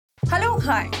Hello,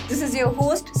 hi. This is your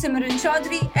host Simiran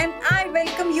Chaudhary, and I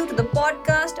welcome you to the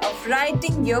podcast of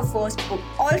Writing Your First Book.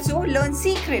 Also, learn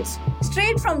secrets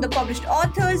straight from the published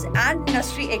authors and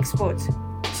industry experts.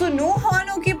 So, no horn,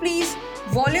 okay, please.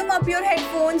 Volume up your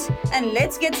headphones and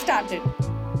let's get started.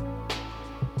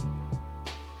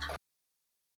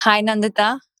 Hi,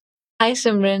 Nandita. Hi,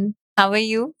 Simran. How are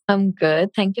you? I'm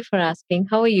good. Thank you for asking.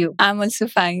 How are you? I'm also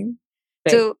fine.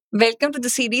 Great. So, welcome to the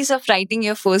series of Writing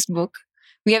Your First Book.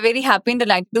 We are very happy and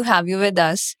delighted to have you with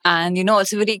us, and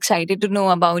also very excited to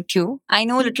know about you. I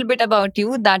know a little bit about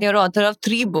you that you're author of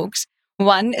three books.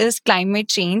 One is Climate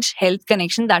Change, Health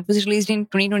Connection, that was released in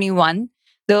 2021.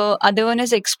 The other one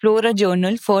is Explore, a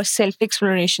Journal for Self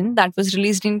Exploration, that was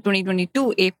released in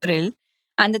 2022, April.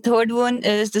 And the third one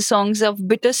is The Songs of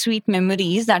Bittersweet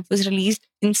Memories, that was released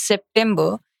in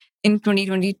September in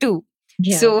 2022.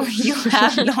 Yeah. So you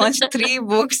have launched three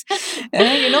books,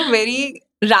 very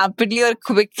rapidly or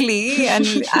quickly. And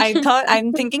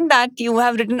I'm thinking that you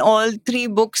have written all three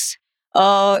books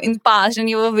in the past and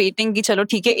you were waiting कि चलो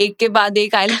ठीक है एक के बाद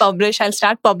एक I'll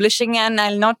start publishing and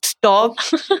I'll not stop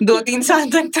 2-3 साल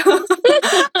तक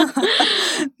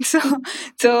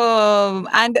तो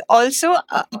and also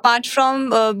apart from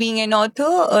being an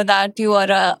author that you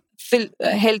are a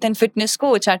health and fitness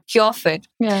coach at CureFit.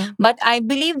 Yeah. But I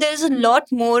believe there's a lot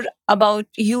more about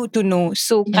you to know.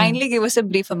 So Yeah. kindly give us a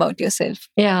brief about yourself.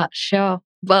 Yeah, sure.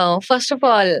 Well, first of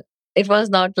all, it was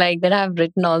not like that I've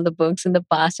written all the books in the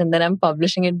past and then I'm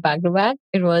publishing it back to back.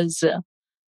 It was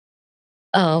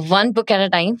one book at a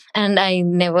time, and I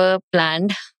never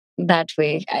planned that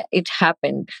way. It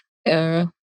happened. Uh,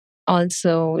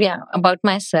 Also, yeah, about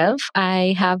myself,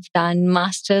 I have done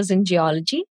masters in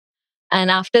geology,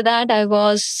 and after that, I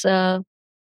was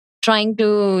trying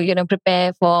to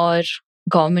prepare for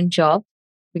government job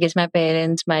because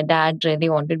my dad really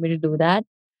wanted me to do that.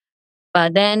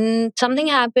 But then something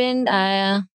happened,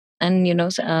 and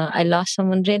I lost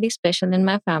someone really special in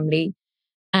my family,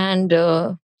 and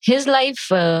his life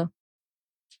uh,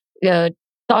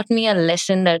 taught me a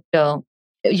lesson that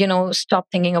stop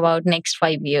thinking about next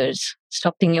 5 years,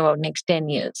 stop thinking about next 10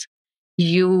 years.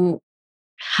 You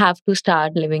have to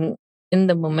start living in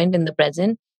the moment, in the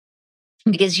present,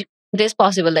 because it is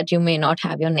possible that you may not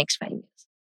have your next 5 years.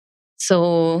 So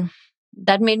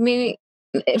that made me,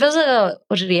 it was a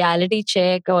reality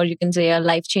check, or you can say a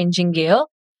life changing year.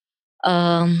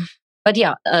 But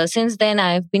yeah, since then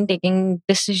I've been taking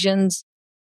decisions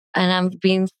and I've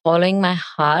been following my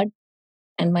heart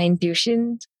and my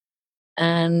intuitions.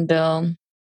 And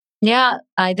yeah,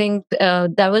 I think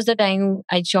that was the time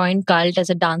I joined Cult as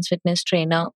a dance fitness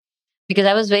trainer, because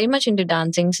I was very much into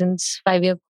dancing since 5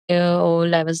 year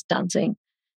old. I was dancing.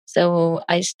 So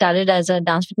I started as a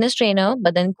dance fitness trainer,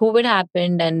 but then COVID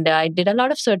happened and I did a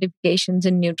lot of certifications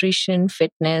in nutrition,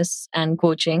 fitness, and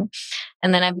coaching.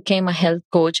 And then I became a health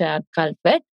coach at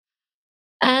Cultvet.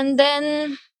 And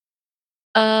then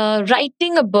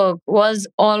writing a book was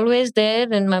always there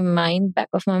in my mind, back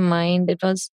of my mind.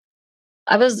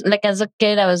 I was like, as a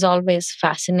kid, I was always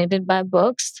fascinated by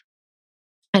books.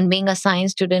 And being a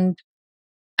science student,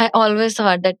 I always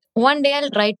thought that one day I'll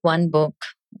write one book.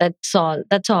 That's all.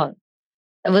 That's all.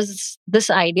 It was This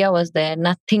idea was there,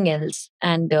 nothing else.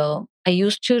 And I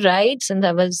used to write since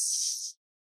I was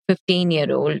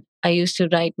 15-year-old. I used to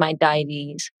write my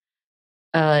diaries,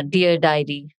 dear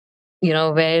diary,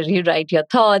 where you write your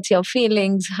thoughts, your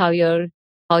feelings, how your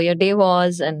day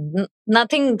was, and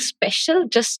nothing special,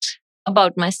 just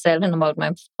about myself and about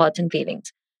my thoughts and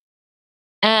feelings.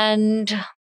 And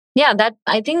yeah, that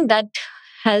I think that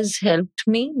has helped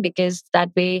me, because that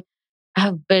way I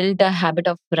have built a habit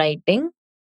of writing.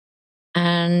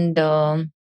 And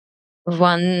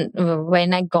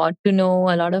when I got to know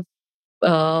a lot of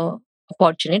uh,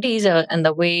 opportunities, and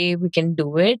the way we can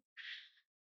do it,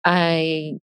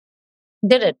 I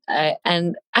did it.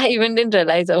 And I even didn't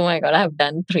realize, oh my God, I've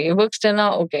done three books till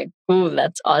now. Okay, cool.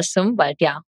 That's awesome. But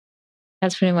yeah,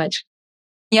 that's pretty much.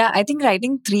 Yeah, I think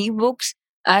writing three books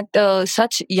at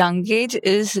such young age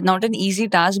is not an easy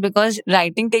task because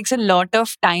writing takes a lot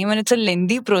of time and it's a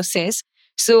lengthy process.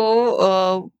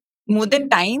 So, more than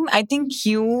time, I think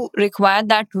you require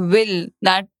that will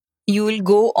that you will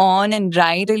go on and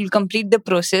write. You'll complete the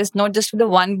process, not just for the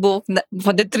one book,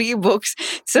 for the three books.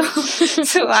 So,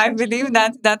 so I believe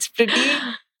that that's pretty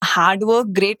hard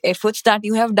work, great efforts that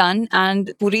you have done,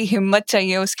 and puri himmat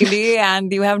chahiye uske liye,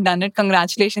 and you have done it.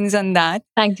 Congratulations on that.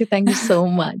 Thank you. Thank you so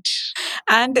much.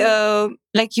 And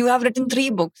like you have written three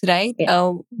books, right?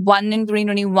 Yeah. One in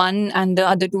 2021 and the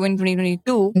other two in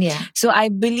 2022. Yeah. So I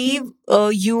believe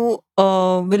you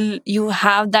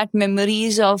have that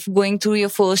memories of going through your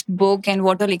first book and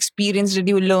what all experience did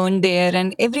you learn there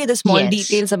and every other small Yes,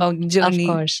 details about the of journey,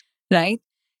 course. right?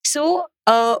 So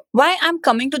why I'm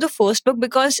coming to the first book,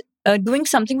 because doing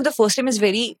something for the first time is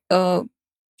very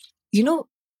you know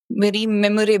very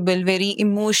memorable, very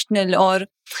emotional, or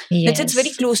let's say it's very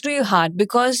Yes. close to your heart,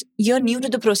 because you're new to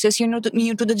the process,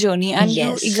 new to the journey, and you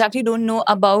Yes. exactly don't know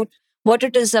about what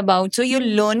it is about. So you're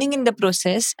learning in the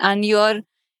process and you're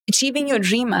achieving your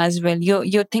dream as well.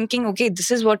 You're thinking, okay,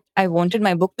 this is what I wanted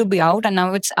my book to be out, and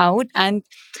now it's out, and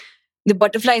the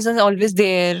butterflies are always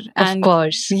there. Of And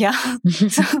course. yeah,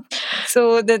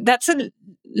 so that's a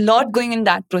lot going in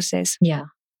that process. Yeah.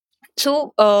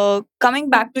 So, coming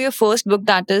back to your first book,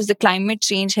 that is the Climate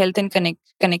Change, Health and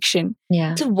Connection.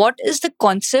 Yeah. So, what is the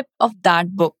concept of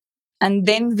that book? And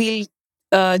then we'll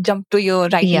jump to your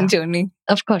writing Yeah. journey.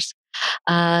 Of course.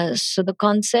 So the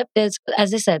concept is,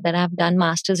 as I said, that I've done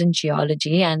masters in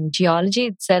geology, and geology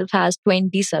itself has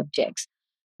 20 subjects.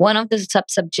 One of the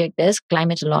sub-subject is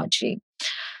climatology.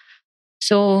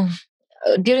 So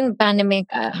during the pandemic,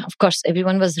 of course,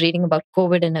 everyone was reading about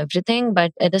COVID and everything,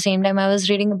 but at the same time, I was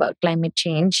reading about climate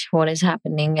change, what is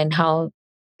happening, and how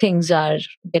things are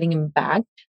getting impact.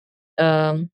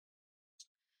 Um,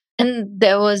 and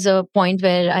there was a point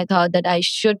where I thought that I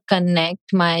should connect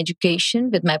my education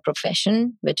with my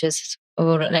profession, which is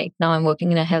right now I'm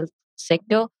working in a health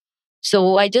sector.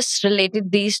 So I just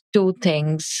related these two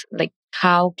things, like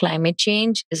how climate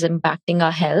change is impacting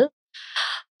our health.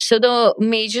 So the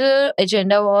major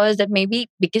agenda was that maybe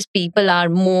because people are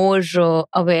more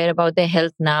aware about their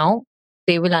health now,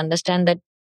 they will understand that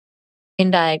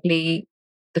indirectly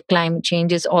the climate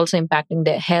change is also impacting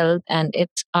their health, and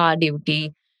it's our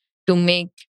duty to make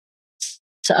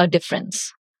a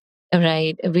difference,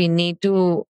 right? We need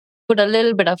to put a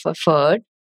little bit of effort.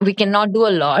 We cannot do a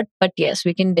lot, but yes,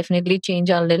 we can definitely change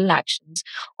our little actions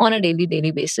on a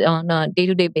daily basis, on a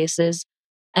day-to-day basis,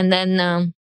 and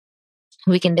then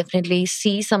we can definitely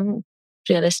see some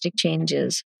realistic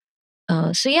changes.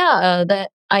 The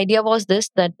idea was this,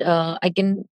 that I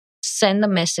can send the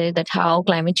message that how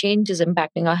climate change is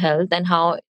impacting our health and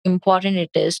how important it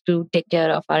is to take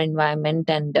care of our environment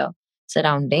and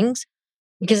surroundings,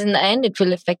 because in the end it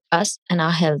will affect us and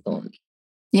our health only.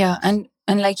 Yeah, and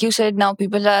like you said, now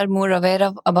people are more aware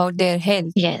of about their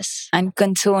health Yes. and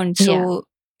concerned. Yeah.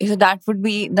 So that would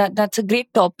be that's a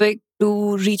great topic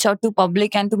to reach out to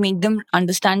public and to make them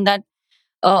understand that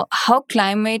how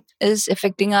climate is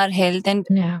affecting our health,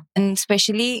 Yeah. and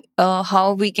especially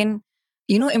how we can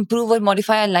improve or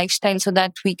modify our lifestyle so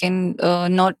that we can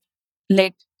not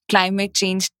let climate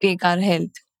change take our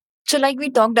health. So like we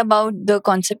talked about the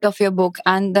concept of your book,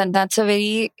 and that's a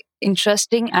very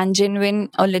interesting and genuine,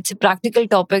 or let's say practical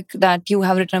topic that you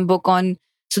have written a book on,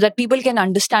 so that people can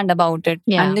understand about it.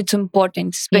 Yeah. And it's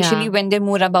important, especially Yeah. when they're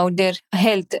more about their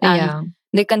health and Yeah.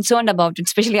 they're concerned about it,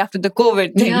 especially after the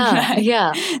COVID thing. Yeah. Right?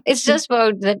 Yeah. It's just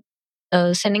about that,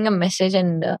 sending a message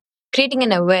and creating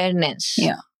an awareness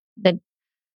Yeah. that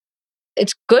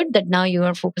it's good that now you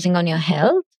are focusing on your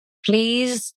health.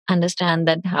 Please understand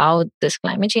that how this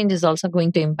climate change is also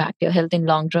going to impact your health in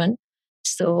long run.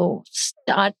 So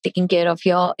start taking care of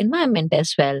your environment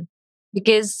as well,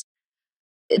 because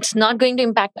it's not going to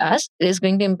impact us, it is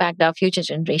going to impact our future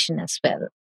generation as well,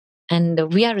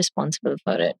 and we are responsible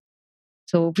for it.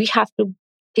 So we have to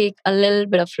take a little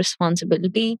bit of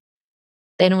responsibility,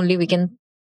 then only we can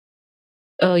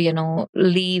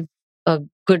leave a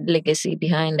good legacy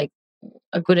behind, like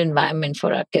a good environment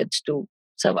for our kids to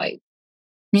survive.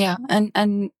 Yeah,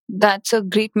 and that's a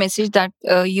great message that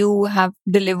you have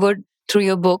delivered through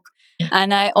your book. Yeah.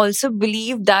 And I also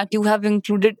believe that you have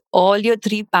included all your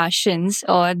three passions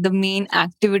or the main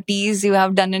activities you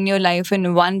have done in your life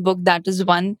in one book. That is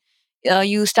one.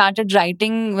 You started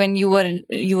writing when you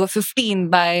were 15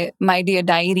 by My Dear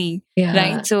Diary, Yeah.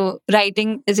 right? So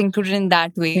writing is included in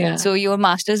that way. Yeah. So your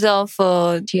masters of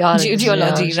geology, right?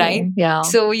 Geology. Yeah.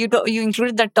 So you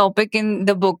included that topic in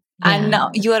the book, and Yeah.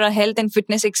 now you are a health and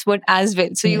fitness expert as well,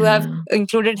 so you have Yeah.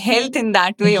 included health in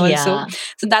that way also. Yeah.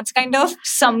 So that's kind of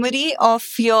summary of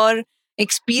your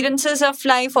experiences of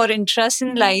life or interest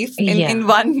in life in Yeah.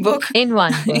 one book. In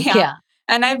one book. Yeah. Yeah.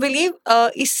 And I believe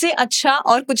इससे अच्छा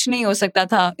और कुछ नहीं हो सकता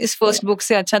था इस first book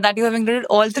से अच्छा, that you have included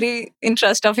all three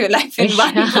interests of your life in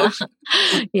one Yeah. book.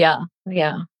 Yeah.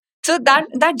 Yeah. So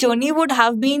that journey would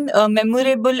have been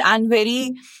memorable and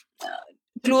very uh,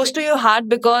 close to your heart,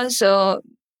 because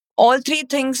all three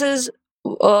things is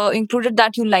included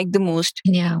that you like the most.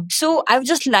 Yeah. So I would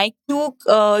just like to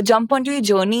jump onto your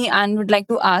journey and would like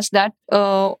to ask that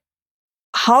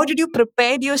how did you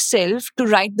prepare yourself to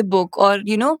write the book, or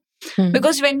Hmm.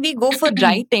 because when we go for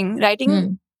writing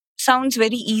Hmm. sounds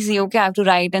very easy. Okay, I have to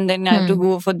write and then I have to Hmm.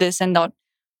 go for this and that.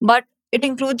 But it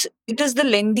is the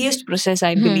lengthiest process,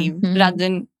 I Hmm. believe, rather Hmm.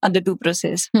 than other two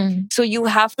process. Hmm. So you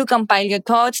have to compile your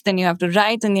thoughts, then you have to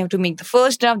write, then you have to make the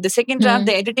first draft, the second draft, Hmm.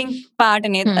 the editing part,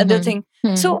 and other Hmm. thing.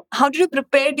 Hmm. So how did you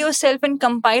prepare yourself and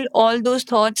compile all those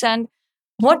thoughts, and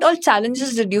what all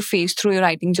challenges did you face through your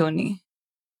writing journey?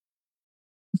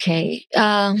 Okay.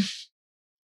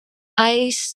 I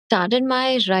started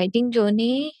my writing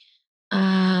journey,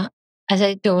 uh, as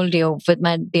I told you, with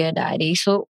my dear diary.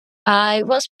 So I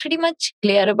was pretty much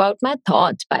clear about my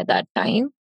thoughts by that time,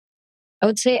 I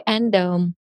would say. And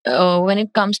when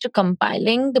it comes to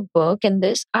compiling the book and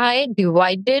this, I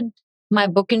divided my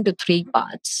book into three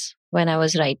parts when I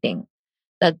was writing.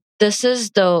 That this is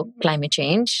the climate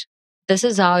change, this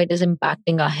is how it is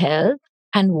impacting our health,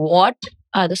 and what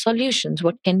are the solutions?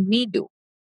 What can we do?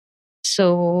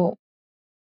 So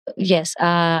yes,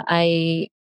 I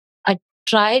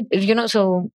tried.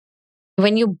 So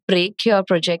when you break your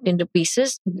project into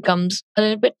pieces, it becomes a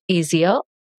little bit easier.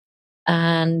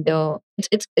 And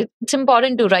it's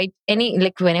important to write any,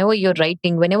 like, whenever you're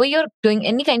writing, whenever you're doing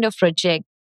any kind of project,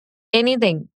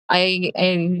 anything. I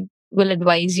will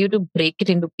advise you to break it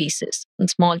into pieces in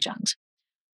small chunks.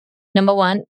 Number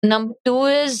one. Number two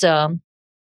is uh,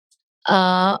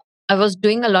 I was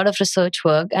doing a lot of research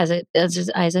work, as I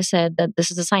said that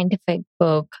this is a scientific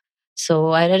book. So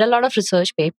I read a lot of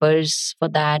research papers for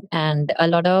that, and a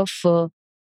lot of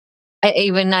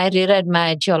I reread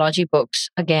my geology books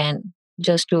again,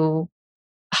 just to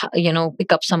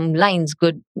pick up some lines,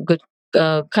 good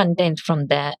content from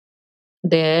there.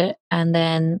 And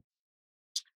then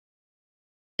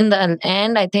in the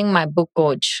end, I think my book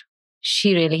coach,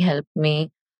 she really helped me.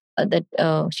 That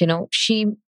she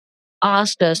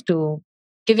asked us to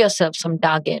give yourself some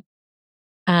target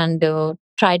and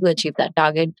try to achieve that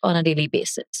target on a daily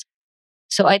basis.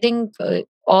 So I think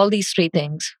all these three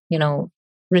things,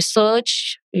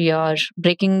 research, you're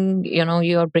breaking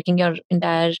your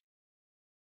entire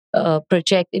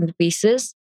project into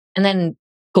pieces, and then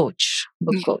book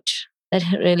coach, that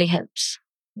really helps.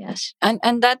 Yes.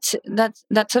 And that's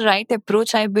a right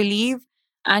approach, I believe.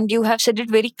 And you have said it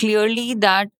very clearly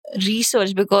that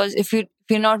research, because if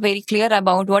you're not very clear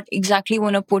about what exactly you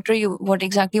want to portray, what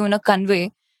exactly you want to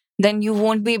convey, then you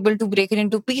won't be able to break it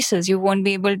into pieces, you won't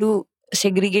be able to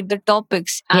segregate the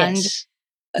topics, and Yes.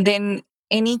 then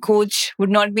any coach would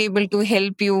not be able to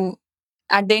help you.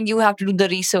 And then you have to do the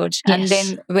research, and Yes.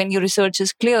 then when your research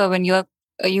is clear, when you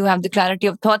have the clarity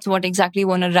of thoughts, what exactly you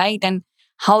want to write and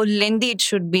how lengthy it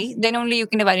should be, then only you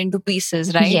can divide into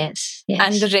pieces, right? Yes.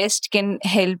 And the Yes. rest can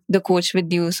help the coach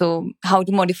with you. So how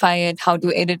to modify it, how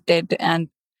to edit it, and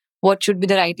what should be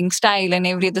the writing style, and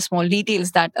every other small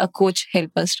details that a coach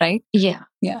help us, right? Yeah.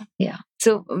 Yeah. Yeah.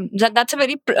 So that's a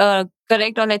very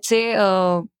correct, or let's say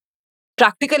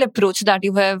practical approach that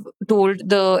you have told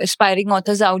the aspiring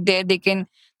authors out there. They can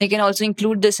also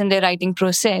include this in their writing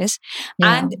process.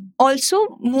 Yeah. And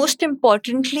also, most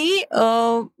importantly,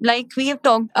 like we have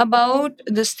talked about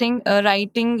this thing,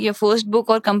 writing your first book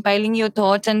or compiling your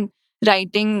thoughts and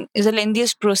writing is a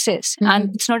lengthiest process, and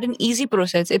Mm-hmm. it's not an easy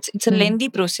process, it's a Mm. lengthy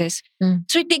process. Mm.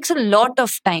 So it takes a lot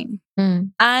of time,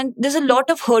 Mm. and there's a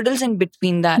lot of hurdles in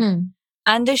between that. Mm.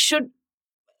 And there should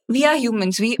we are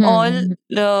humans, we all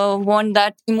Mm. want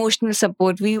that emotional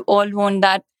support, we all want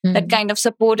that Mm. kind of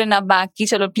support in our back. Ki,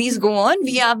 chalo, please go on,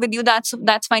 we are with you, that's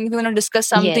fine. If you want to discuss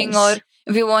something, or Yes.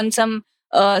 if you want some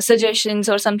suggestions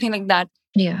or something like that.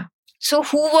 Yeah. So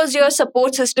who was your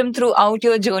support system throughout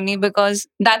your journey? Because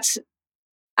that's,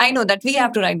 I know that we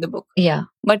have to write the book, Yeah.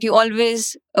 but you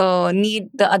always need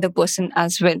the other person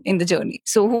as well in the journey.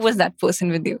 So who was that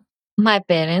person with you? My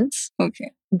parents,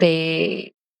 Okay.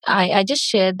 they, I just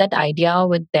shared that idea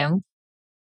with them,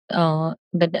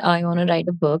 that I want to write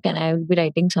a book and I will be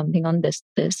writing something on this.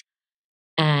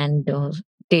 And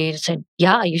they said,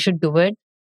 yeah, you should do it.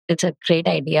 It's a great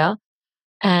idea.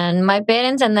 And my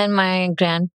parents, and then my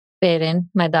grandparent,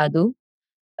 my dadu,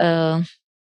 uh,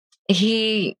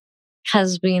 he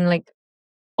has been like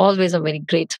always a very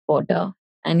great supporter,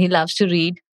 and he loves to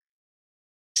read.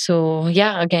 So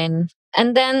yeah, again,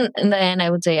 and then in the end, I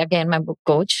would say again, my book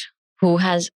coach, who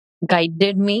has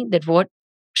guided me that what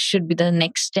should be the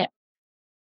next step.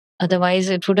 Otherwise,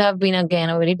 it would have been again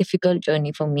a very difficult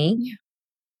journey for me. Yeah.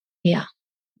 Yeah,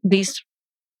 these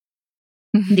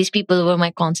these people were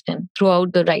my constant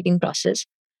throughout the writing process.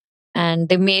 and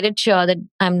they made it sure that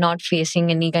I'm not facing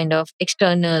any kind of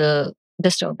external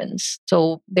disturbance. So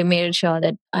they made it sure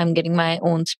that I'm getting my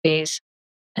own space,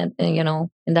 and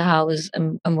in the house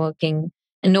I'm working,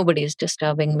 and nobody is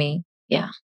disturbing me. Yeah.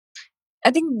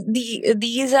 I think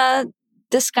these are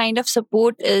this kind of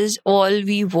support is all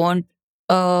we want.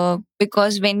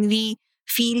 Because when we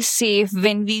feel safe,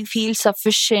 when we feel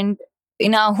sufficient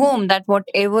in our home, that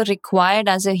whatever required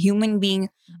as a human being,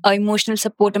 emotional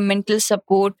support, a mental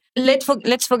support,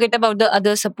 let's forget about the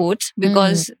other supports, Mm,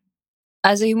 because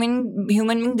as a human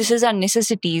being, this is our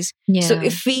necessities. So yeah.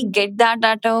 if we get that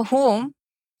at our home,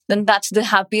 then that's the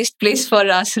happiest place for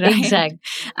us, right? Exact.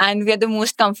 And we are the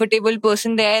most comfortable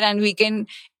person there, and we can,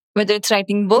 whether it's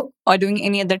writing book or doing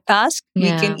any other task, we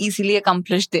can Yeah. easily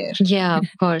accomplish there. Yeah, of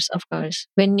course, of course.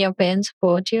 When your parents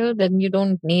support you, then you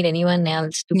don't need anyone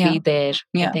else to Yeah, be there,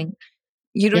 I yeah. think.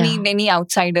 You don't Yeah. need any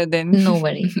outsider then.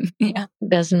 Nobody. Yeah,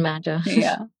 Doesn't matter.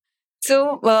 yeah. So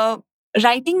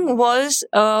writing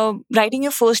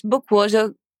your first book was a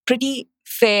pretty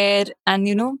fair and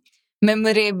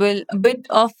memorable, a bit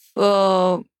of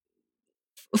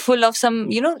full of some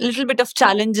little bit of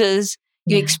challenges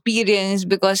you Yeah. experienced,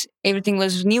 because everything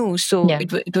was new. So Yeah.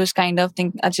 it was kind of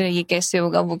think, acha ye kaise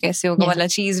hoga, wo kaise hoga Yeah. wala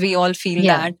cheese, we all feel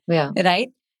Yeah. that, Yeah. right?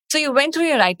 So you went through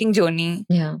your writing journey,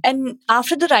 Yeah. and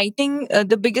after the writing,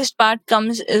 the biggest part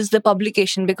comes is the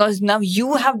publication, because now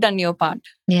you have done your part.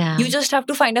 Yeah. You just have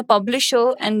to find a publisher,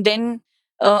 and then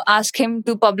ask him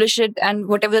to publish it, and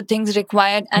whatever the things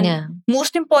required. And Yeah.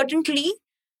 most importantly,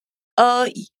 uh,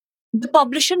 the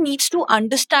publisher needs to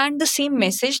understand the same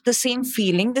message, the same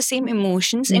feeling, the same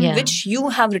emotions in Yeah. which you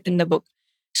have written the book.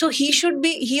 So he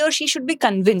or she should be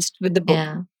convinced with the book.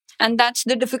 Yeah. And that's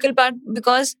the difficult part,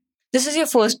 because this is your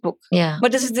first book, Yeah.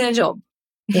 but this is their job.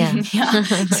 Yeah. Yeah.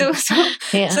 So so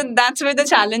Yeah. so that's where the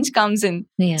challenge comes in.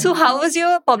 Yeah. So how was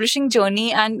your publishing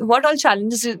journey, and what all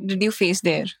challenges did you face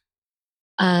there?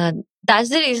 Uh, that's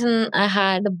the reason I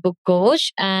had a book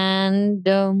coach, and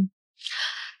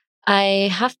I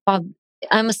have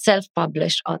I'm a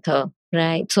self-published author,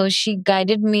 right? So she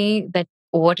guided me that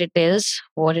what it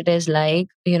is like.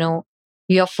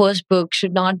 Your first book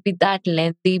should not be that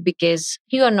lengthy because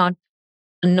you are not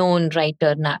a known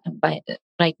writer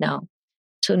right now.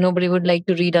 So nobody would like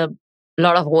to read a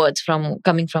lot of words from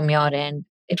coming from your end.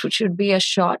 Should be a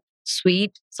short,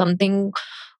 sweet, something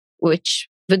with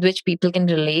which people can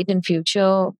relate in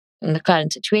future in the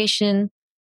current situation.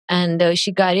 And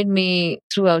she guided me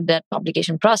throughout that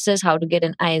publication process, how to get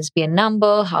an ISBN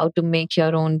number, how to make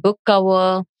your own book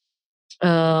cover,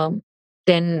 um,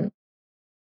 then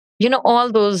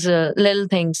all those little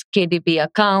things, KDP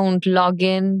account,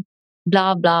 login,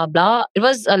 blah blah blah. It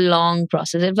was a long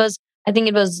process. I think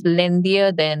it was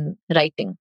lengthier than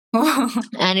writing,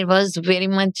 and it was very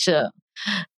much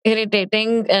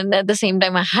irritating. And at the same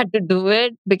time, I had to do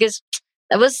it because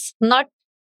that was not,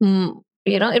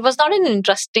 it was not an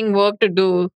interesting work to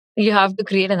do. You have to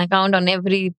create an account on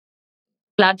every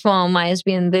platform,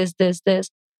 ISBN, this.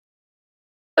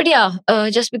 But yeah,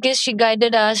 just because she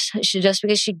guided us, just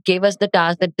because she gave us the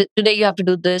task that today you have to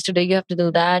do this, today you have to do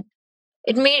that,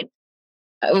 it made,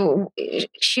 uh,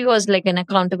 she was like an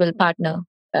accountable partner.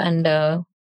 And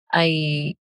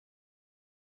I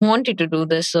wanted to do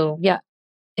this. So yeah,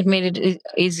 it made it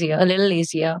easier, a little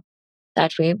easier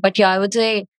that way. But yeah, I would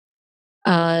say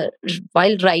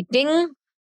while writing,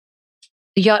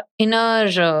 your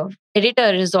inner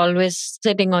editor is always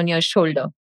sitting on your shoulder,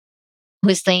 who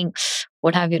is saying,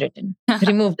 "What have you written?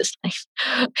 Remove this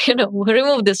line.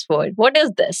 Remove this word. What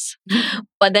is this?"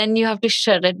 But then you have to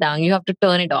shut it down. You have to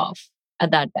turn it off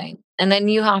at that time. And then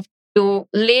you have to,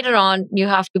 later on, you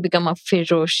have to become a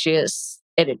ferocious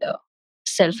editor,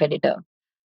 self editor.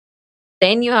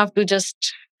 Then you have to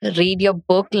just read your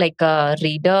book like a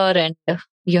reader, and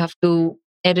you have to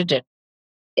edit it,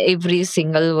 every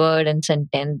single word and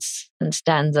sentence and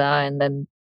stanza and then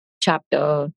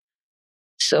chapter.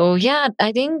 So yeah,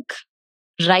 I think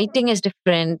writing is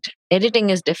different, editing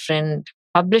is different,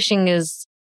 publishing is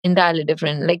entirely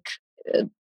different. Like uh,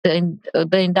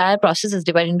 the entire process is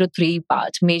divided into three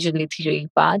parts, majorly three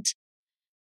parts,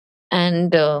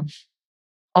 and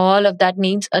all of that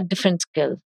needs a different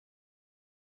skill.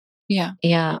 Yeah,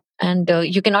 Yeah, and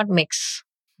you cannot mix.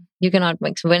 You cannot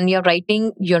mix. When you're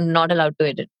writing, you're not allowed to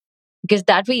edit, because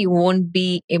that way you won't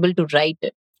be able to write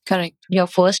it. correct. Your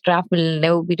first draft will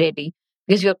never be ready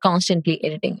because you're constantly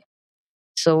editing it.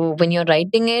 So when you're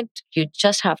writing it, you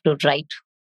just have to write.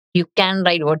 You can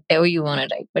write whatever you want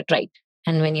to write, but write.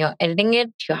 And when you're editing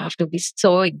it, you have to be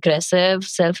so aggressive,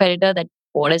 self editor, that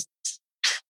what is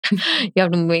this? You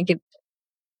have to make it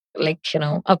like,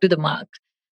 up to the mark.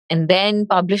 and then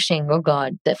publishing. Oh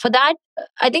God. For that,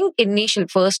 I think initial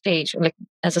first stage, like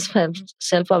as a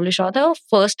self-published author,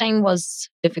 first time was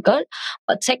difficult.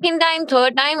 But second time,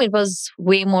 third time, it was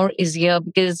way more easier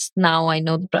because now I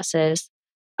know the process.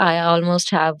 I almost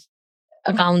have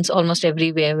accounts almost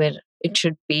everywhere where it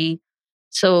should be.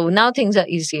 So now things are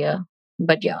easier.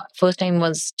 But yeah, first time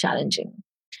was challenging.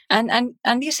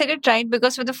 And you said it right,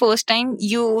 because for the first time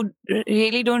you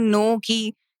really don't know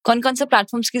कि कौन से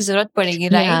platforms की जरूरत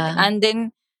पड़ेगी, right? Yeah, And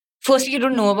then firstly you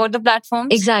don't know about the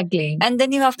platforms, exactly. and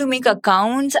then you have to make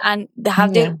accounts and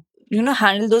have Yeah. their,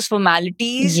 handle those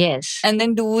formalities, Yes. and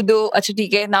then do the acha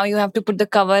theek hai, now you have to put the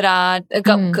cover art,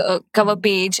 cover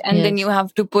page, and then Yes. you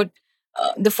have to put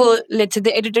the full, let's say,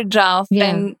 the edited draft Yeah.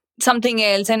 and something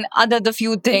else and other the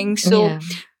few things. So Yeah.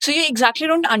 so you exactly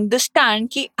don't understand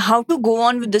ki how to go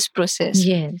on with this process.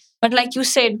 Yes. But like you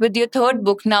said, with your third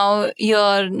book, now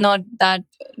you're not that,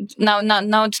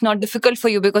 now it's not difficult for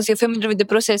you because you're familiar with the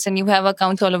process and you have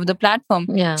accounts all over the platform.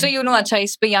 Yeah. So you know, acha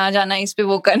is pe yahan jana hai, is pe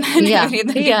wo karna hai, Yeah. and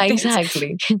the Yeah, details.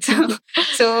 exactly.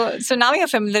 So now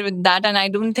you're familiar with that, and I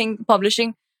don't think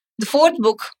publishing the fourth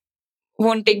book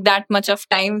won't take that much of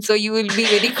time. So you will be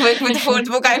very quick with the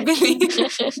fourth book, I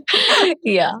believe.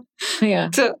 Yeah. Yeah.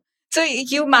 So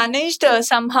you managed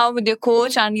somehow with your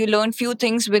coach, and you learned few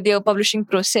things with your publishing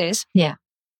process, Yeah.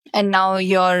 and now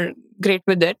you're great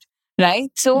with it,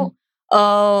 right? So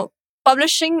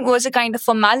publishing was a kind of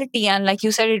formality, and like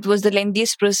you said, it was the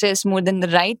lengthiest process more than the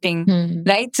writing,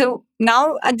 right? So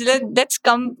now let's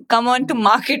come on to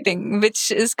marketing, which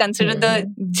is considered the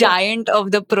giant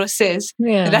of the process.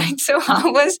 Yeah. Right? So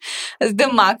how was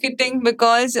the marketing?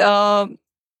 Because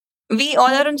we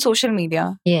all are on social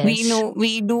media. Yes. We know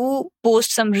we do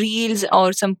post some reels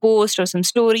or some posts or some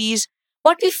stories,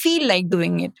 what we feel like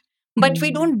doing it. But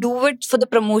we don't do it for the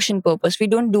promotion purpose. We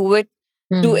don't do it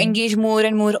to engage more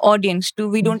and more audience.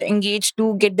 We don't engage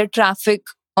to get the traffic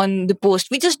on the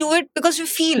post. We just do it because we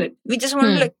feel it. We just want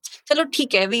to like, chalo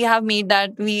theek hai, we have made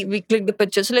that, we click the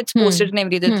picture, so let's post it and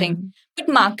every other thing. But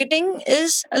marketing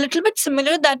is a little bit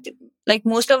similar, that like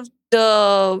most of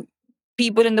the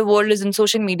people in the world is in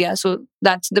social media, so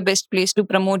that's the best place to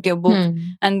promote your book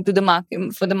and to the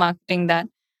market for the marketing that.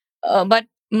 But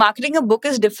marketing a book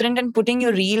is different, and putting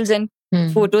your reels and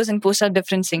photos and posts are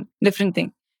different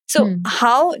thing. So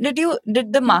how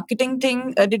did the marketing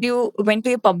thing? Did you went to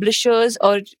your publishers,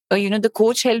 or the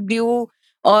coach helped you,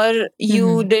 or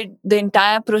you did the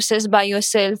entire process by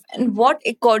yourself? And what,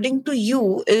 according to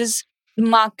you, is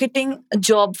marketing a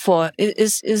job for?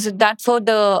 Is it that for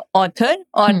the author,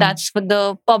 or that's for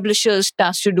the publishers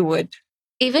tasked to do it?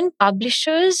 Even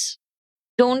publishers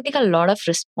don't take a lot of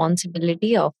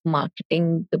responsibility of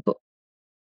marketing the book.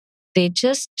 They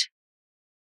just,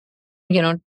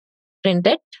 print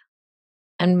it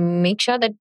and make sure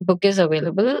that book is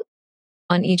available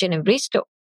on each and every store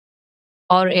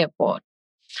or airport.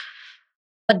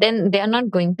 But then they are not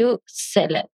going to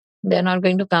sell it. They're not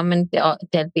going to come and tell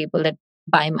people that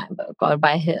buy my book or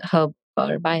buy her book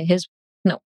or buy his.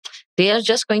 No, they are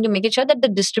just going to make it sure that the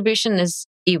distribution is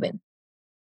even.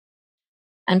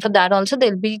 And for that also,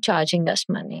 they'll be charging us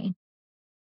money.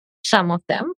 Some of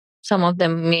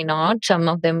them may not. Some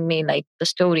of them may like the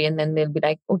story and then they'll be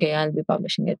like, okay, I'll be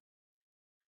publishing it.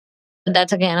 But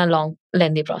that's again a long,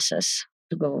 lengthy process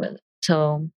to go with.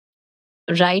 So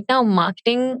right now,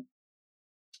 marketing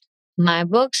my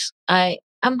books, I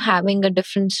am having a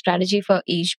different strategy for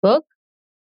each book,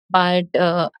 but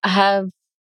I have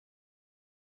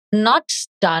not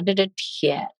started it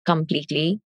yet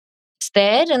completely. It's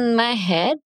there in my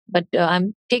head, but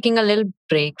I'm taking a little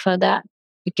break for that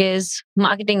because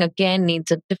marketing again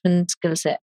needs a different skill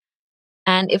set.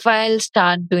 And if I'll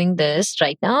start doing this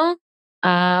right now,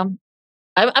 I'm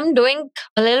doing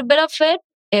a little bit of it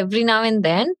every now and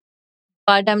then,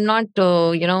 but I'm not,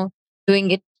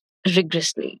 doing it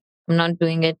rigorously. I'm not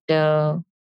doing it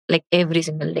like every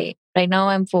single day. Right now,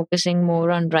 I'm focusing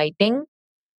more on writing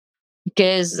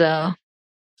because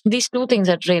these two things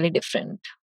are really different.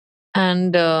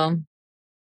 And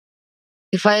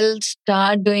if I'll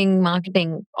start doing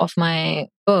marketing of my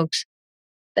books,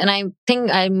 then I think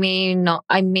I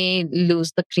may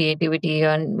lose the creativity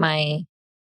on my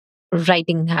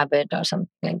writing habit or something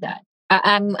like that.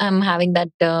 I'm having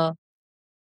that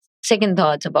second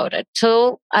thoughts about it.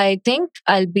 So I think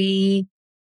I'll be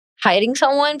hiring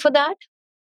someone for that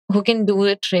who can do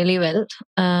it really well.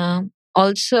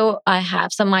 Also, I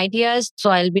have some ideas, so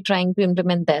I'll be trying to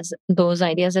implement those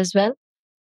ideas as well.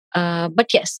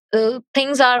 But yes,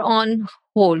 things are on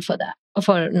hold for that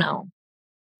for now.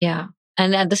 Yeah.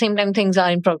 And at the same time, things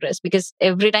are in progress because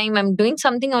every time I'm doing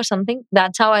something or something,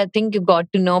 that's how I think you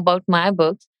got to know about my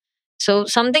books. So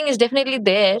something is definitely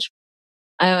there,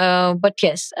 but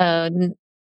yes,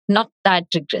 not that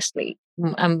rigorously.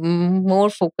 I'm more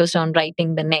focused on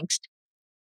writing the next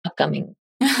upcoming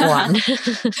one.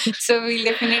 So we'll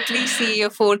definitely see your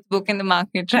fourth book in the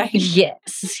market, right?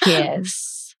 Yes,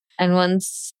 yes. And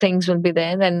once things will be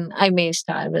there, then I may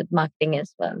start with marketing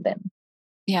as well. Then,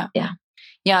 Yeah. yeah.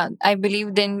 Yeah, I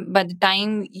believe then by the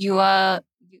time you're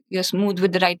smooth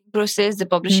with the writing process, the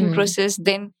publishing Hmm. process,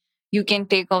 then you can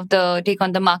take on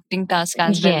the marketing task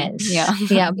as well. Yeah.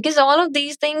 Yes. Yeah. Because all of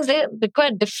these things, they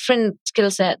require different skill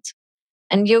sets,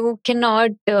 and you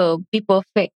cannot be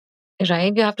perfect,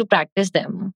 right? You have to practice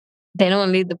them. Then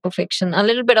only the perfection, a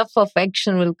little bit of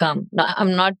perfection will come.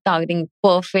 I'm not targeting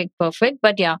perfect,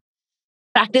 but yeah,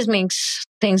 practice makes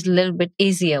things a little bit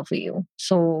easier for you.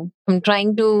 So I'm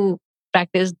trying to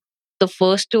practice the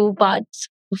first two parts,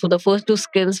 for the first two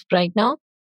skills right now.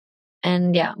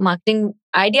 And yeah, marketing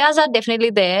ideas are definitely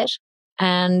there.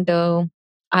 And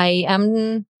I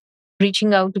am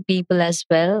reaching out to people as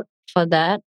well for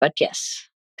that. But yes,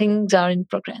 things are in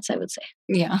progress, I would say.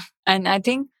 Yeah. And I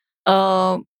think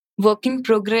uh work in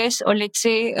progress, or let's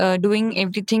say doing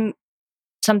everything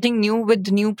something new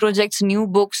with new projects, new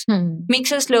books, Hmm.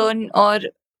 makes us learn or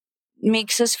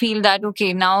makes us feel that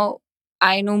okay, now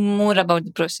I know more about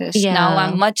the process. Now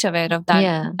I'm Yeah. much aware of that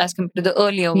Yeah. as compared to the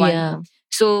earlier one. Yeah.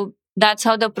 So that's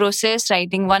how the process,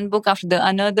 writing one book after the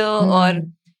another, or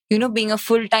Hmm. being a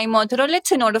full-time author, or let's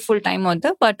say not a full-time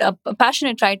author, but a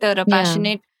passionate writer, a Yeah.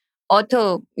 passionate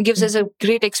author gives us a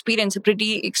great experience, a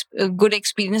pretty good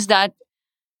experience that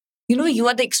you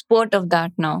are the expert of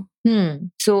that now. Hmm.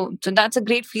 So that's a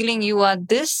great feeling. You are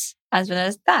this as well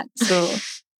as that. So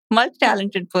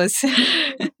multi-talented person.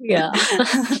 Yeah.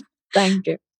 Thank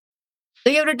you. So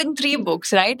you've written three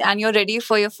books, right? And you're ready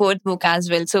for your fourth book as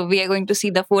well. So we are going to see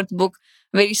the fourth book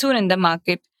very soon in the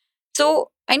market.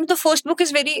 So I know the first book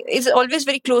is always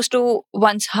very close to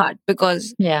one's heart,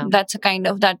 because Yeah. that's a kind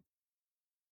of that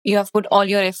you have put all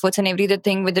your efforts and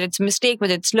everything, whether it's mistake,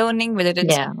 whether it's learning, whether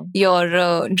it's Yeah.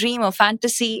 your dream or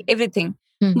fantasy, everything.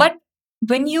 Hmm. But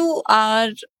when you are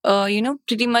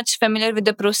pretty much familiar with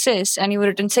the process, and you've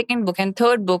written second book and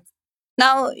third book,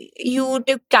 now you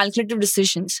take calculative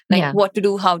decisions like Yeah. what to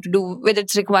do, how to do, whether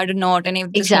it's required or not, and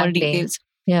every the small Exactly. details.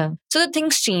 Yeah. So the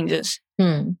things changes.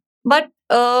 Hmm. But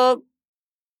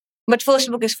but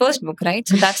first book is first book, right?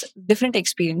 So that's different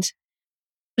experience.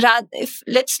 If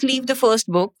let's leave the first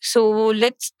book, so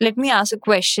let me ask a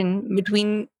question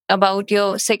between about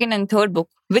your second and third book.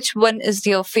 Which one is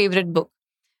your favorite book?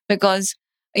 Because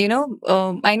I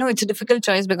know it's a difficult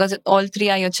choice because all three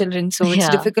are your children, so it's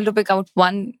Yeah. difficult to pick out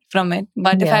one from it.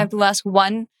 But if I Yeah. have to ask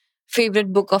one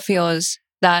favorite book of yours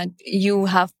that you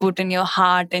have put in your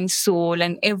heart and soul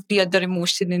and every other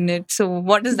emotion in it, so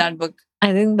what is that book?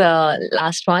 I think the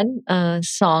last one,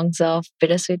 Songs of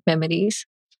Bittersweet Memories,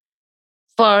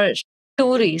 for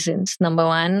two reasons. Number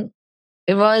one,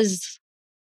 it was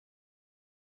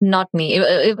not me.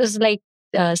 It was like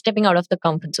stepping out of the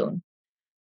comfort zone.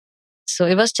 So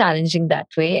it was challenging that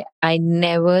way. I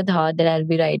never thought that I'll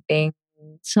be writing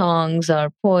songs or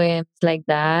poems like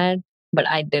that, but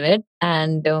I did it,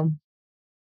 and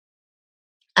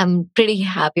I'm pretty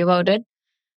happy about it.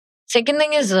 Second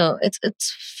thing is,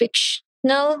 it's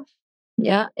fictional.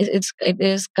 Yeah, it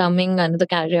is coming under the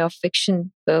category of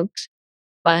fiction books.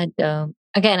 But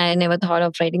again, I never thought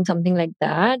of writing something like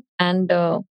that. And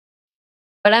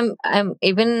but I'm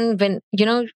even when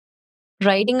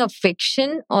writing a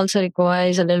fiction also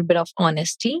requires a little bit of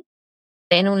honesty.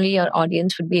 Then only your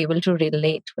audience would be able to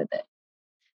relate with it.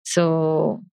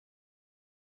 So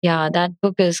yeah, that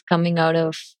book is coming out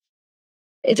of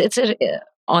it's a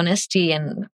honesty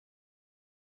and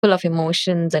full of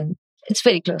emotions, and it's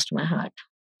very close to my heart.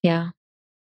 Yeah.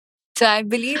 So I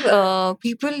believe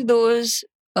people those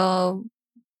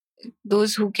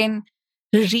who can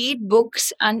read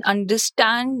books and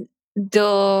understand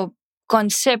the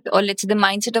concept, or let's say the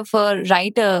mindset of a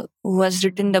writer who has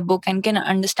written the book and can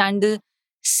understand the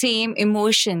same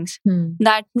emotions, Hmm.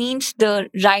 that means the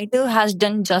writer has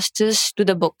done justice to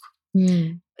the book.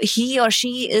 Hmm. He or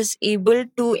she is able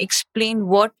to explain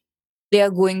what they are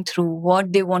going through,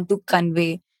 what they want to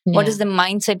convey, what Yeah. is the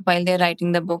mindset while they're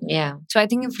writing the book. Yeah. So I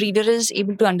think if reader is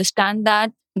able to understand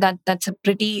that, that's a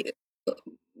pretty uh,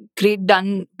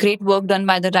 great work done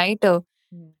by the writer.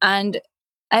 Mm. And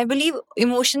I believe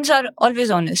emotions are always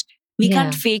honest. We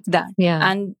can't Yeah. fake that. Yeah.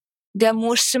 And they're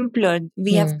more simpler.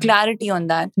 We have Hmm. clarity on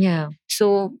that. Yeah.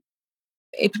 So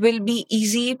it will be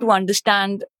easy to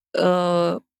understand.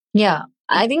 Yeah.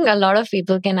 I think a lot of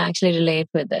people can actually relate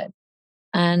with it.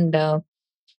 And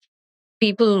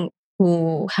people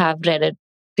who have read it,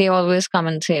 they always come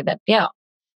and say that, yeah,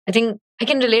 I think I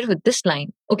can relate with this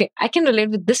line. Okay, I can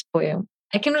relate with this poem.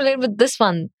 I can relate with this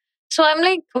one. So I'm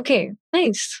like, okay,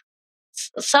 nice.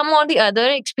 Some or the other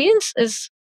experience is,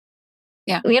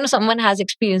 Yeah. someone has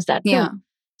experienced that Yeah. too.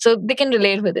 So they can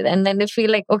relate with it. And then they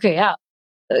feel like, okay, yeah.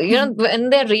 When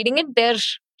they're reading it, they're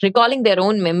recalling their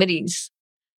own memories.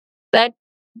 That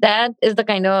is the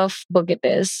kind of book it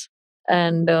is.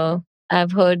 And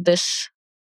I've heard this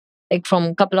like from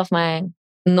a couple of my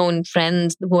known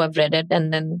friends who have read it,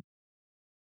 and then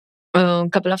a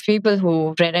couple of people who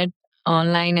read it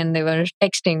online, and they were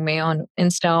texting me on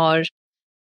Insta or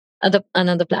other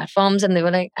another platforms, and they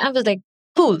were like, I was like,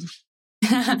 cool,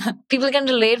 people can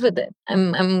relate with it.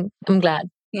 I'm glad.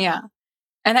 Yeah.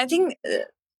 And I think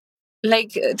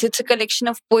it's a collection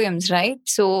of poems, right?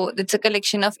 So it's a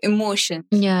collection of emotions,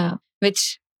 Yeah.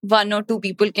 which one or two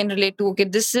people can relate to. Okay,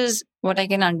 this is what I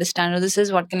can understand, or this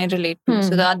is what can I relate to.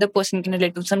 So the other person can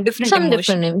relate to some different Some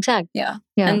emotion. different, exact. Yeah.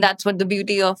 Yeah. And that's what the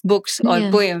beauty of books or Yeah.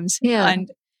 poems. Yeah.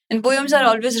 And poems are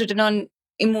always written on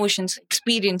emotions,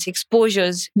 experience,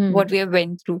 exposures, what we have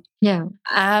went through. Yeah.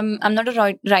 I'm not a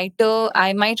writer.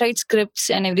 I might write scripts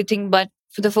and everything, but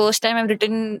for the first time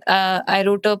I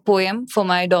wrote a poem for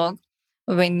my dog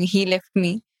when he left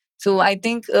me. So I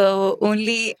think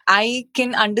only I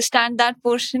can understand that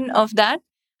portion of that,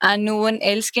 and no one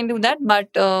else can do that. But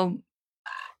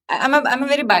I'm a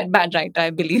very bad writer,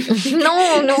 I believe.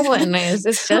 No one is.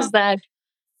 It's just that.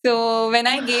 So when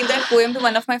I gave that poem to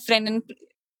one of my friend, and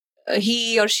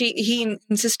he or she he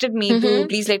insisted me to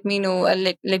please let me know,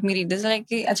 let me read this. Like,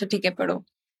 acha, theek hai, padho.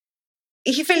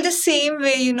 He felt the same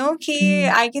way,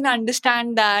 I can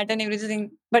understand that and everything,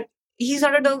 but he's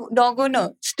not a dog owner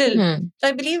still. So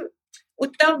I believe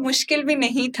उतना मुश्किल भी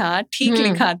नहीं था, ठीक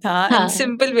लिखा था, and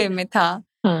simple way में था.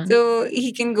 So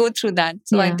he can go through that.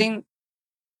 So I think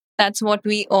that's what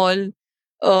we all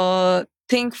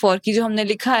think for, कि जो हमने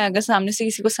लिखा है अगर सामने से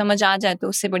किसी को समझ आ जाए तो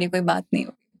उससे बड़ी कोई बात नहीं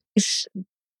होगी. It's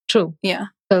true. Yeah.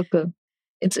 Okay.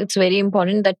 It's very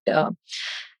important that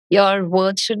your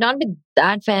words should not be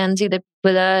that fancy that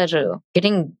people are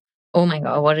getting, oh my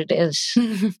god, what it is.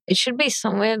 It should be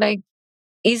somewhere like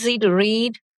easy to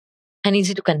read and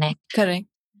easy to connect. Correct.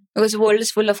 Because the world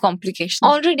is full of complications.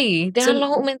 Already, there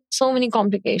are so many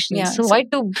complications. Yeah, so why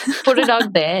to put it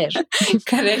out there?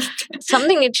 Correct.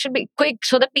 Something it should be quick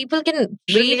so that people can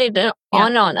read it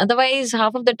on. Otherwise,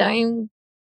 half of the time,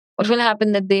 what will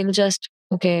happen that they'll just,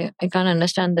 okay, I can't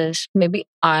understand this. Maybe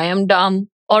I am dumb,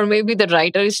 or maybe the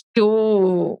writer is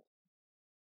too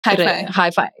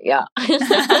hi-fi. Yeah.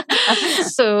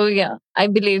 So yeah, I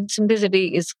believe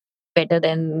simplicity is better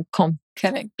than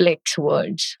complex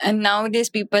words. And nowadays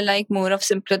people like more of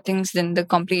simpler things than the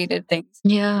complicated things.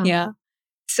 Yeah.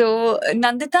 So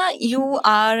Nandita, you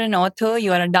are an author,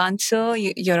 you are a dancer,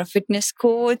 you're a fitness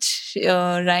coach,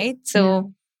 right?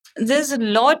 So there's a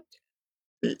lot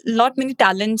many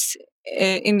talents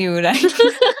in you, right?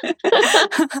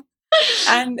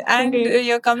 and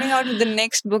you're coming out with the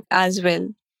next book as well.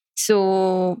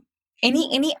 So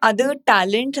any other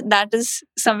talent that is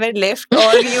somewhere left,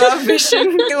 or you are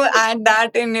wishing to add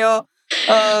that in your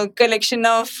collection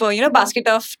of basket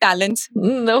of talents?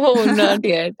 No, not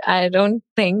yet. I don't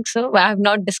think so. I have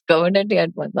not discovered it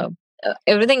yet. But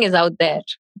everything is out there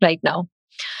right now.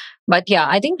 But yeah,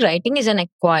 I think writing is an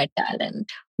acquired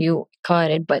talent. You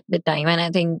acquire it but with time. And I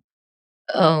think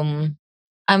I'm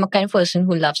a kind of person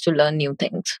who loves to learn new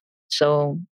things.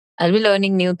 So I'll be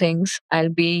learning new things. I'll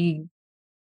be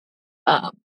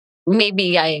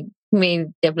maybe I may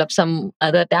develop some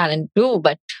other talent too,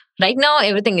 but right now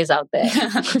everything is out there.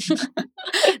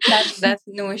 that's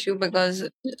no issue, because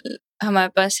हमारे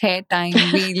पास है time,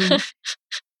 we'll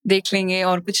देख लेंगे,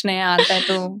 और कुछ नया आता है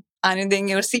तो आने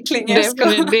देंगे और सीख लेंगे उसको.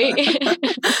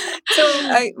 So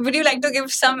would you like to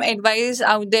give some advice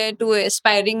out there to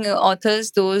aspiring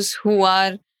authors, those who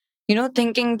are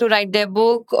thinking to write their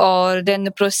book or then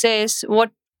the process?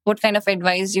 What kind of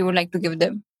advice you would like to give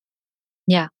them?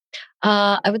 Yeah.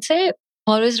 I would say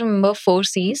always remember 4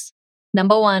 C's.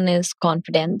 Number 1 is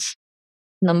confidence.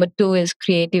 Number 2 is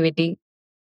creativity.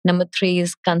 Number 3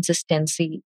 is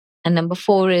consistency. And number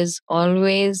 4 is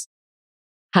always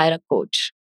hire a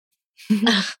coach.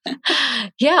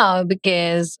 Yeah,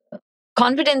 because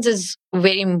confidence is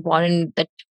very important, that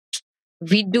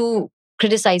we do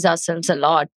criticize ourselves a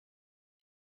lot.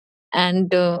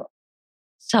 And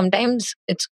sometimes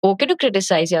it's okay to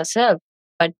criticize yourself,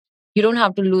 but you don't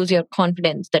have to lose your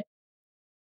confidence that,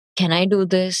 can I do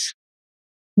this?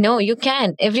 No, you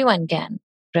can. Everyone can,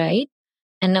 right?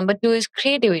 And number 2 is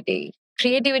creativity.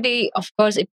 Creativity, of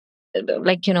course, it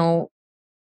like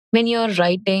when you're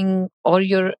writing or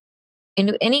you're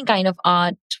into any kind of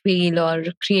art field or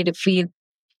creative field,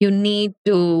 you need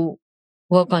to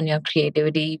work on your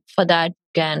creativity. For that,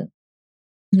 you can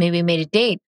maybe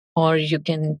meditate, or you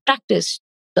can practice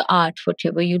the art,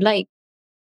 whatever you like.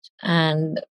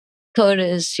 And third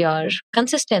is your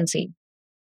consistency.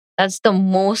 That's the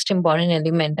most important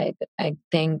element. I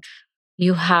think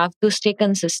you have to stay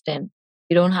consistent.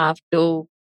 You don't have to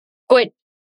quit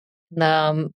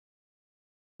the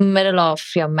middle of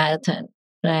your marathon,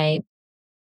 right?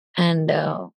 And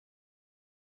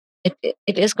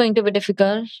it is going to be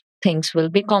difficult. Things will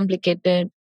be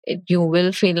complicated. You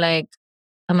will feel like,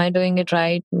 am I doing it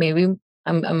right? Maybe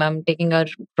I'm taking a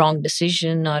wrong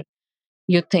decision, or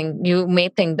you may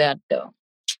think that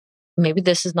maybe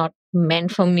this is not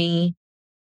meant for me.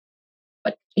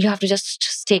 But you have to just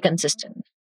stay consistent.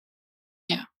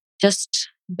 Yeah. Just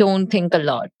don't think a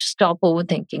lot. Stop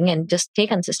overthinking and just stay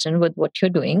consistent with what you're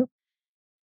doing.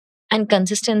 And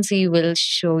consistency will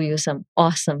show you some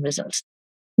awesome results.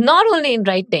 Not only in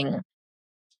writing,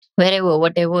 wherever,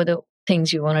 whatever the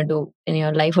things you want to do in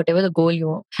your life, whatever the goal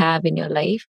you have in your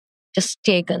life, just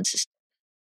stay consistent.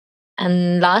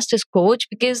 And last is coach,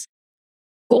 because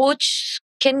coach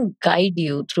can guide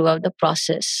you throughout the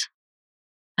process.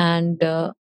 And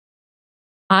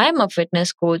I'm a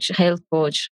fitness coach, health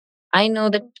coach. I know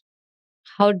that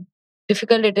how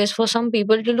difficult it is for some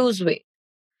people to lose weight.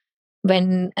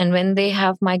 When they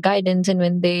have my guidance, and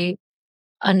when they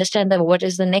understand that what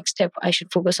is the next step I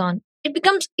should focus on, it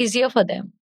becomes easier for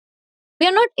them. We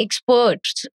are not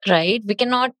experts, right? We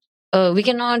cannot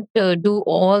do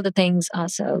all the things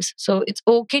ourselves. So it's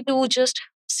okay to just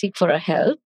seek for a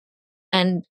help,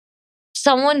 and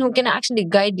someone who can actually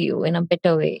guide you in a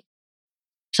better way,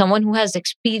 someone who has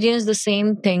experienced the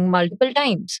same thing multiple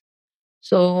times.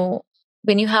 So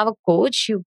when you have a coach,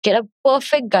 you get a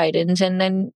perfect guidance, and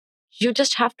then you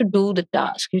just have to do the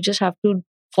task. You just have to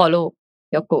follow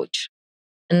your coach,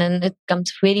 and then it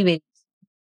comes very, very.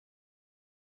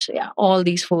 So yeah, all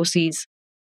these four C's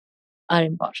are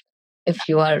important if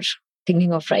you are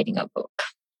thinking of writing a book.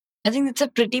 I think it's a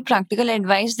pretty practical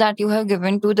advice that you have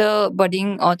given to the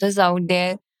budding authors out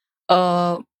there.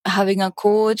 Having a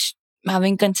coach,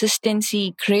 having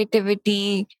consistency,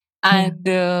 creativity, Yeah.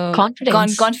 and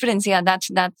Confidence. confidence. Yeah,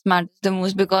 that matters the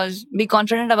most, because be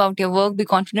confident about your work, be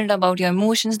confident about your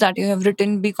emotions that you have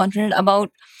written, be confident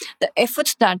about the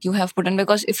efforts that you have put in.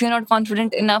 Because if you're not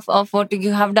confident enough of what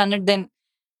you have done it, then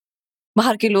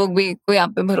बाहर के लोग भी कोई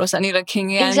आप पे भरोसा नहीं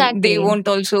रखेंगे, and they Exactly. won't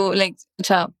also like,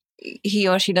 अच्छा, he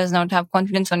or she does not have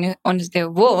confidence on their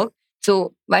work,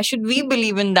 so why should we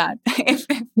believe in that if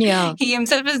Yeah. he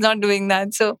himself is not doing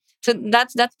that? So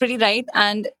that's pretty right.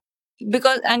 And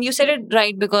you said it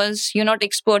right, because you're not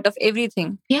expert of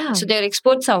everything. Yeah. So there are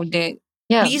experts out there.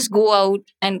 Yeah. Please go out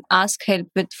and ask help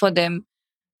for them.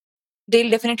 They'll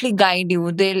definitely guide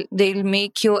you. They'll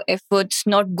make your efforts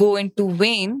not go into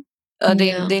vain.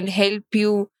 Yeah. They'll help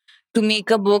you to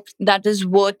make a book that is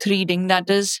worth reading,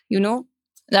 that is,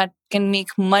 that can make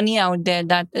money out there,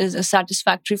 that is a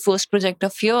satisfactory first project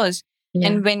of yours. Yeah.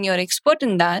 And when you're expert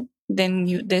in that,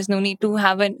 then there's no need to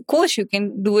have a coach. You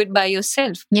can do it by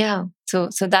yourself. Yeah. So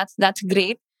that's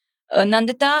great.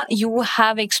 Nandita, you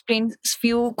have explained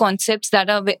few concepts that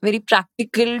are very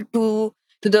practical to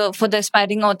the for the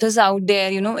aspiring authors out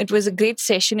there. It was a great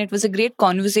session. It was a great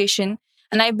conversation,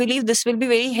 and I believe this will be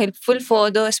very helpful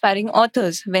for the aspiring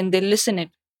authors when they listen it,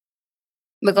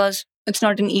 because it's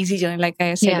not an easy journey, like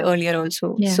I said Yeah. earlier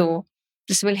also. Yeah. So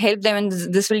this will help them, and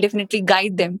this will definitely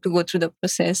guide them to go through the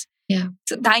process. Yeah.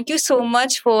 So thank you so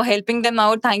much for helping them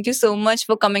out. Thank you so much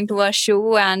for coming to our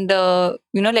show and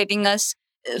letting us.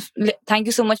 Thank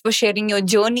you so much for sharing your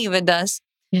journey with us.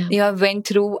 Yeah. You have went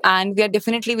through, and we are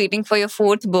definitely waiting for your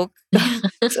fourth book.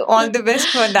 So all the best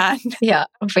for that. Yeah.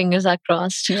 Fingers are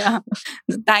crossed. Yeah.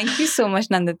 Thank you so much,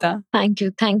 Nandita. Thank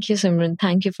you. Thank you, Simran.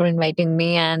 Thank you for inviting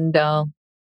me and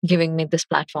giving me this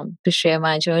platform to share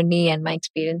my journey and my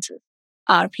experiences.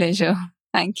 Our pleasure.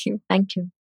 Thank you. Thank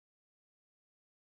you.